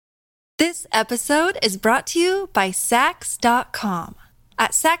This episode is brought to you by Sax.com.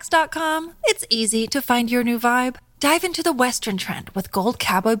 At Sax.com, it's easy to find your new vibe. Dive into the Western trend with gold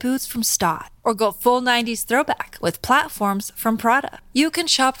cowboy boots from Stott, or go full 90s throwback with platforms from Prada. You can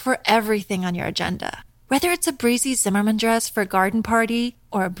shop for everything on your agenda, whether it's a breezy Zimmermann dress for a garden party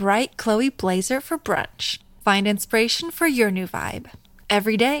or a bright Chloe blazer for brunch. Find inspiration for your new vibe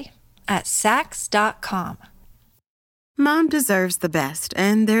every day at Sax.com. Mom deserves the best,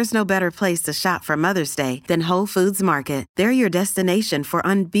 and there's no better place to shop for Mother's Day than Whole Foods Market. They're your destination for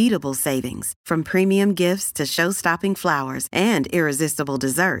unbeatable savings, from premium gifts to show-stopping flowers and irresistible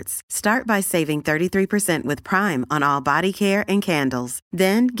desserts. Start by saving 33% with Prime on all body care and candles.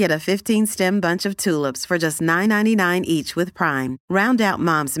 Then get a 15-stem bunch of tulips for just $9.99 each with Prime. Round out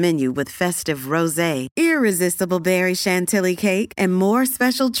Mom's menu with festive rosé, irresistible berry chantilly cake, and more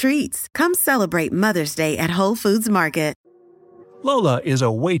special treats. Come celebrate Mother's Day at Whole Foods Market. Lola is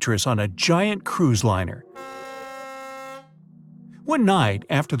a waitress on a giant cruise liner. One night,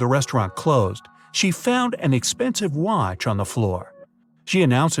 after the restaurant closed, she found an expensive watch on the floor. She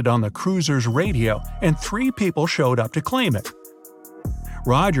announced it on the cruiser's radio, and 3 people showed up to claim it.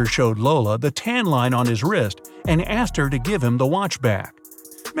 Roger showed Lola the tan line on his wrist and asked her to give him the watch back.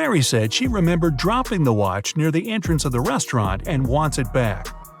 Mary said she remembered dropping the watch near the entrance of the restaurant and wants it back.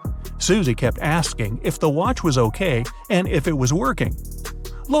 Susie kept asking if the watch was okay and if it was working.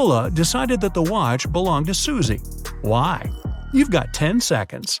 Lola decided that the watch belonged to Susie. Why? You've got 10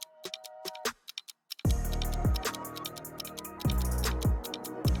 seconds.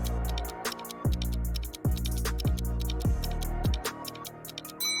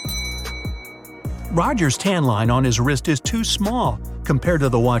 Roger's tan line on his wrist is too small compared to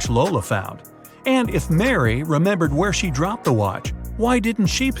the watch Lola found. And if Mary remembered where she dropped the watch, why didn't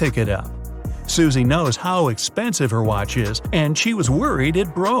she pick it up? Susie knows how expensive her watch is, and she was worried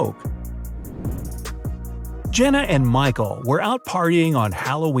it broke. Jenna and Michael were out partying on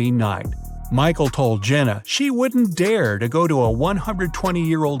Halloween night. Michael told Jenna she wouldn't dare to go to a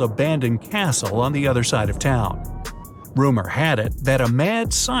 120-year-old abandoned castle on the other side of town. Rumor had it that a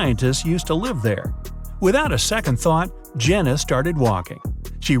mad scientist used to live there. Without a second thought, Jenna started walking.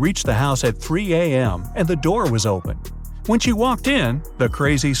 She reached the house at 3 a.m. and the door was open. When she walked in, the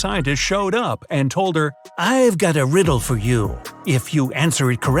crazy scientist showed up and told her, "I've got a riddle for you. If you answer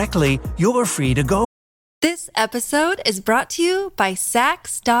it correctly, you're free to go." This episode is brought to you by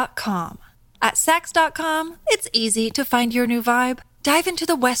Sax.com. At Sax.com, it's easy to find your new vibe. Dive into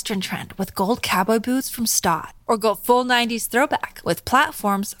the Western trend with gold cowboy boots from Stott, or go full 90s throwback with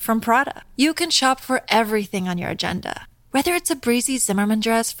platforms from Prada. You can shop for everything on your agenda, whether it's a breezy Zimmermann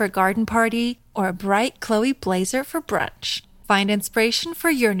dress for a garden party or a bright Chloe blazer for brunch. Find inspiration for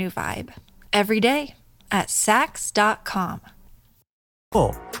your new vibe every day at Sax.com.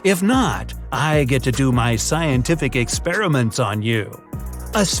 If not, I get to do my scientific experiments on you.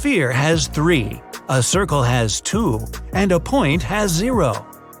 A sphere has 3, a circle has 2, and a point has 0.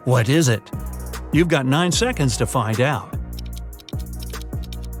 What is it? You've got 9 seconds to find out.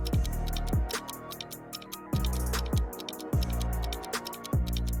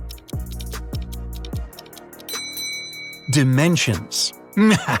 Dimensions.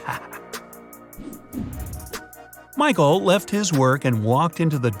 Michael left his work and walked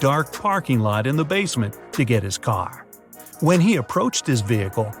into the dark parking lot in the basement to get his car. When he approached his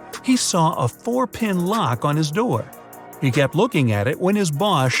vehicle, he saw a 4-pin lock on his door. He kept looking at it when his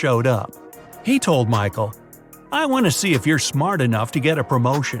boss showed up. He told Michael, "I want to see if you're smart enough to get a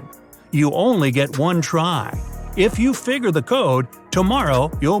promotion. You only get 1 try. If you figure the code,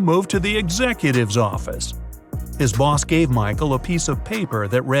 tomorrow you'll move to the executive's office." His boss gave Michael a piece of paper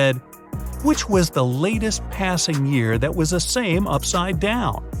that read, "Which was the latest passing year that was the same upside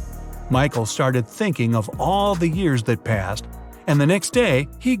down?" Michael started thinking of all the years that passed, and the next day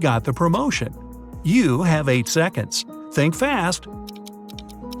he got the promotion. You have 8 seconds. Think fast.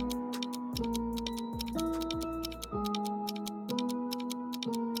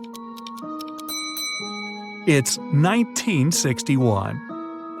 It's 1961.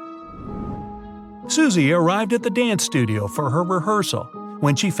 Susie arrived at the dance studio for her rehearsal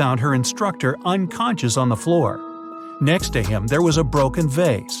when she found her instructor unconscious on the floor. Next to him there was a broken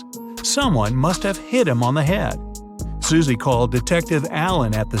vase. Someone must have hit him on the head. Susie called Detective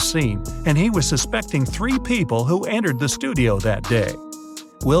Allen at the scene, and he was suspecting 3 people who entered the studio that day.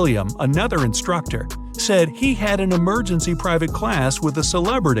 William, another instructor, said he had an emergency private class with a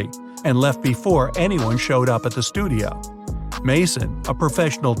celebrity and left before anyone showed up at the studio. Mason, a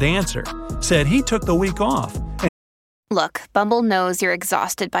professional dancer, said he took the week off. Look, Bumble knows you're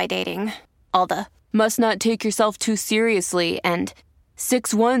exhausted by dating. All the, must not take yourself too seriously, and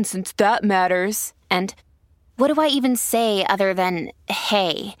 6'1" since that matters. And what do I even say other than,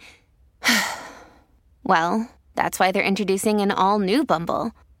 hey? Well, that's why they're introducing an all-new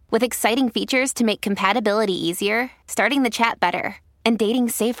Bumble, with exciting features to make compatibility easier, starting the chat better, and dating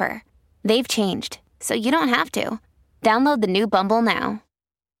safer. They've changed, so you don't have to. Download the new Bumble now.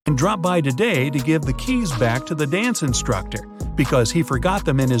 And drop by today to give the keys back to the dance instructor because he forgot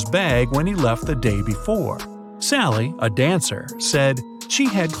them in his bag when he left the day before. Sally, a dancer, said she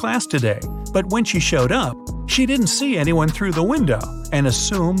had class today, but when she showed up, she didn't see anyone through the window and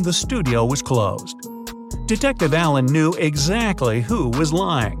assumed the studio was closed. Detective Allen knew exactly who was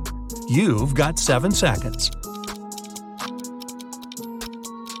lying. You've got 7 seconds.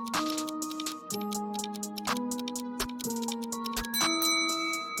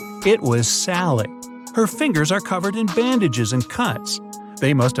 It was Sally. Her fingers are covered in bandages and cuts.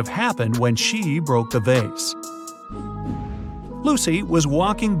 They must have happened when she broke the vase. Lucy was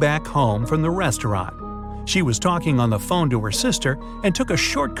walking back home from the restaurant. She was talking on the phone to her sister and took a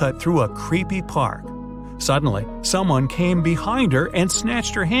shortcut through a creepy park. Suddenly, someone came behind her and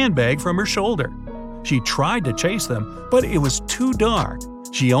snatched her handbag from her shoulder. She tried to chase them, but it was too dark.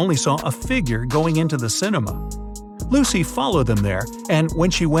 She only saw a figure going into the cinema. Lucy followed them there, and when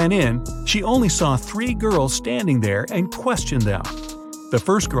she went in, she only saw 3 girls standing there and questioned them. The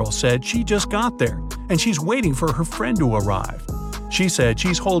first girl said she just got there, and she's waiting for her friend to arrive. She said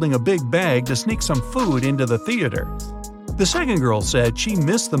she's holding a big bag to sneak some food into the theater. The second girl said she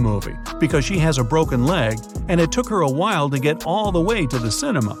missed the movie because she has a broken leg and it took her a while to get all the way to the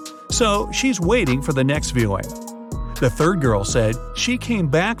cinema, so she's waiting for the next viewing. The third girl said she came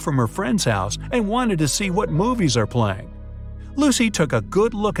back from her friend's house and wanted to see what movies are playing. Lucy took a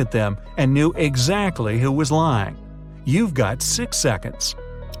good look at them and knew exactly who was lying. You've got 6 seconds.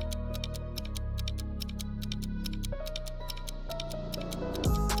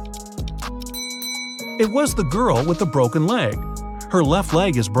 It was the girl with the broken leg. Her left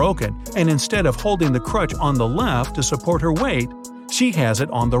leg is broken, and instead of holding the crutch on the left to support her weight, she has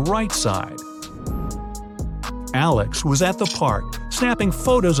it on the right side. Alex was at the park, snapping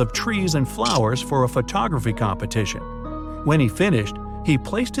photos of trees and flowers for a photography competition. When he finished, he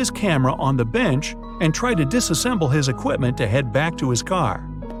placed his camera on the bench and tried to disassemble his equipment to head back to his car.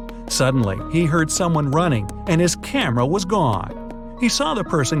 Suddenly, he heard someone running, and his camera was gone. He saw the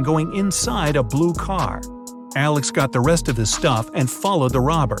person going inside a blue car. Alex got the rest of his stuff and followed the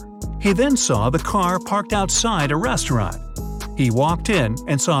robber. He then saw the car parked outside a restaurant. He walked in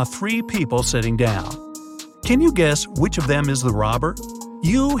and saw 3 people sitting down. Can you guess which of them is the robber?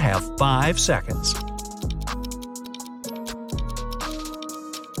 You have 5 seconds.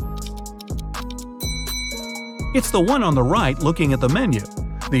 It's the one on the right looking at the menu.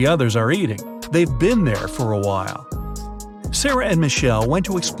 The others are eating. They've been there for a while. Sarah and Michelle went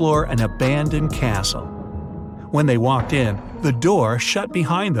to explore an abandoned castle. When they walked in, the door shut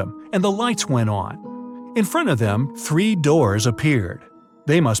behind them and the lights went on. In front of them, 3 doors appeared.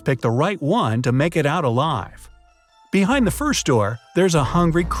 They must pick the right one to make it out alive. Behind the first door, there's a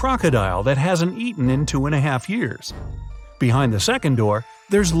hungry crocodile that hasn't eaten in 2.5 years. Behind the second door,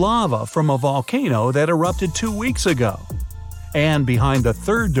 there's lava from a volcano that erupted 2 weeks ago. And behind the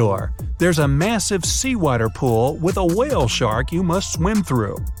third door, there's a massive seawater pool with a whale shark you must swim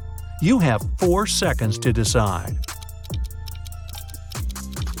through. You have 4 seconds to decide.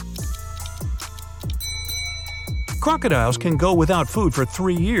 Crocodiles can go without food for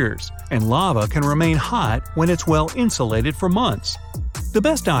 3 years, and lava can remain hot when it's well insulated for months. The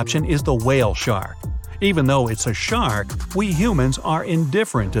best option is the whale shark. Even though it's a shark, we humans are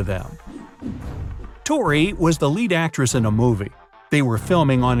indifferent to them. Tori was the lead actress in a movie. They were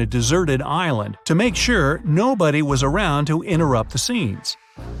filming on a deserted island to make sure nobody was around to interrupt the scenes.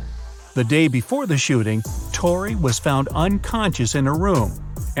 The day before the shooting, Tori was found unconscious in her room,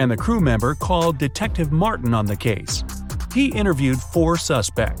 and the crew member called Detective Martin on the case. He interviewed 4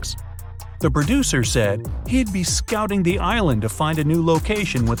 suspects. The producer said he'd be scouting the island to find a new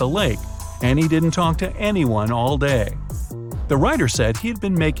location with a lake, and he didn't talk to anyone all day. The writer said he'd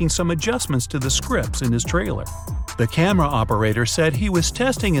been making some adjustments to the scripts in his trailer. The camera operator said he was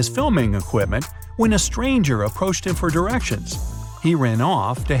testing his filming equipment when a stranger approached him for directions. He ran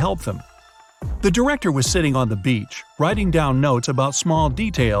off to help them. The director was sitting on the beach, writing down notes about small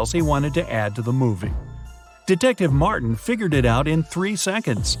details he wanted to add to the movie. Detective Martin figured it out in 3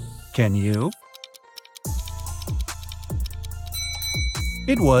 seconds. Can you?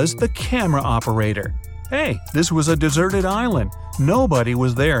 It was the camera operator. Hey, this was a deserted island. Nobody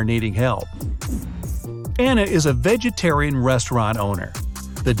was there needing help. Anna is a vegetarian restaurant owner.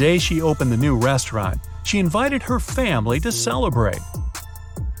 The day she opened the new restaurant, she invited her family to celebrate.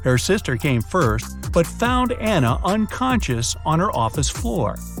 Her sister came first, but found Anna unconscious on her office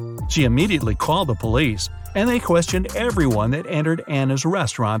floor. She immediately called the police, and they questioned everyone that entered Anna's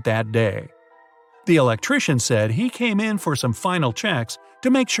restaurant that day. The electrician said he came in for some final checks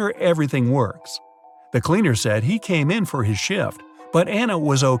to make sure everything works. The cleaner said he came in for his shift, but Anna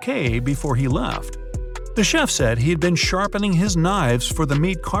was okay before he left. The chef said he had been sharpening his knives for the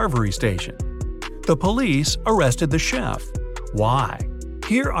meat carvery station. The police arrested the chef. Why?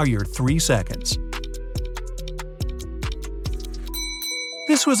 Here are your 3 seconds.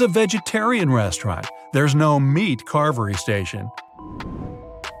 This was a vegetarian restaurant. There's no meat carvery station.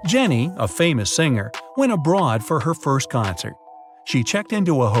 Jenny, a famous singer, went abroad for her first concert. She checked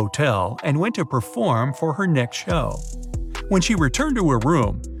into a hotel and went to perform for her next show. When she returned to her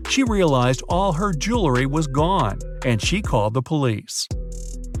room, she realized all her jewelry was gone, and she called the police.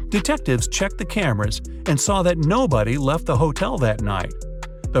 Detectives checked the cameras and saw that nobody left the hotel that night.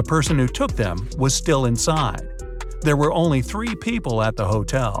 The person who took them was still inside. There were only 3 people at the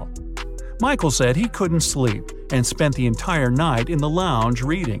hotel. Michael said he couldn't sleep and spent the entire night in the lounge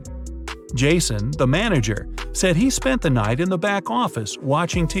reading. Jason, the manager, said he spent the night in the back office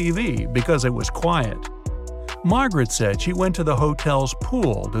watching TV because it was quiet. Margaret said she went to the hotel's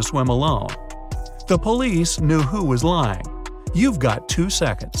pool to swim alone. The police knew who was lying. You've got 2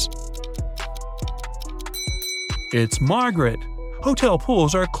 seconds. It's Margaret. Hotel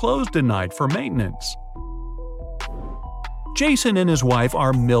pools are closed tonight for maintenance. Jason and his wife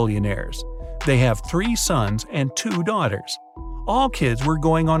are millionaires. They have 3 sons and 2 daughters. All kids were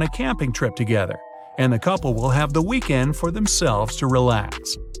going on a camping trip together, and the couple will have the weekend for themselves to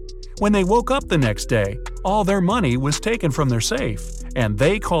relax. When they woke up the next day, all their money was taken from their safe, and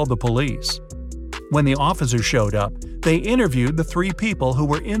they called the police. When the officers showed up, they interviewed the 3 people who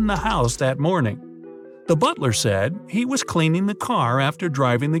were in the house that morning. The butler said he was cleaning the car after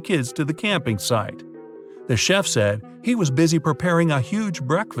driving the kids to the camping site. The chef said he was busy preparing a huge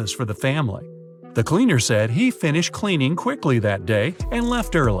breakfast for the family. The cleaner said he finished cleaning quickly that day and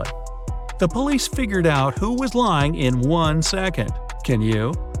left early. The police figured out who was lying in 1 second. Can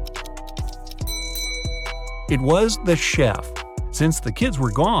you? It was the chef. Since the kids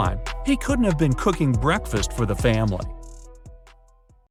were gone, he couldn't have been cooking breakfast for the family.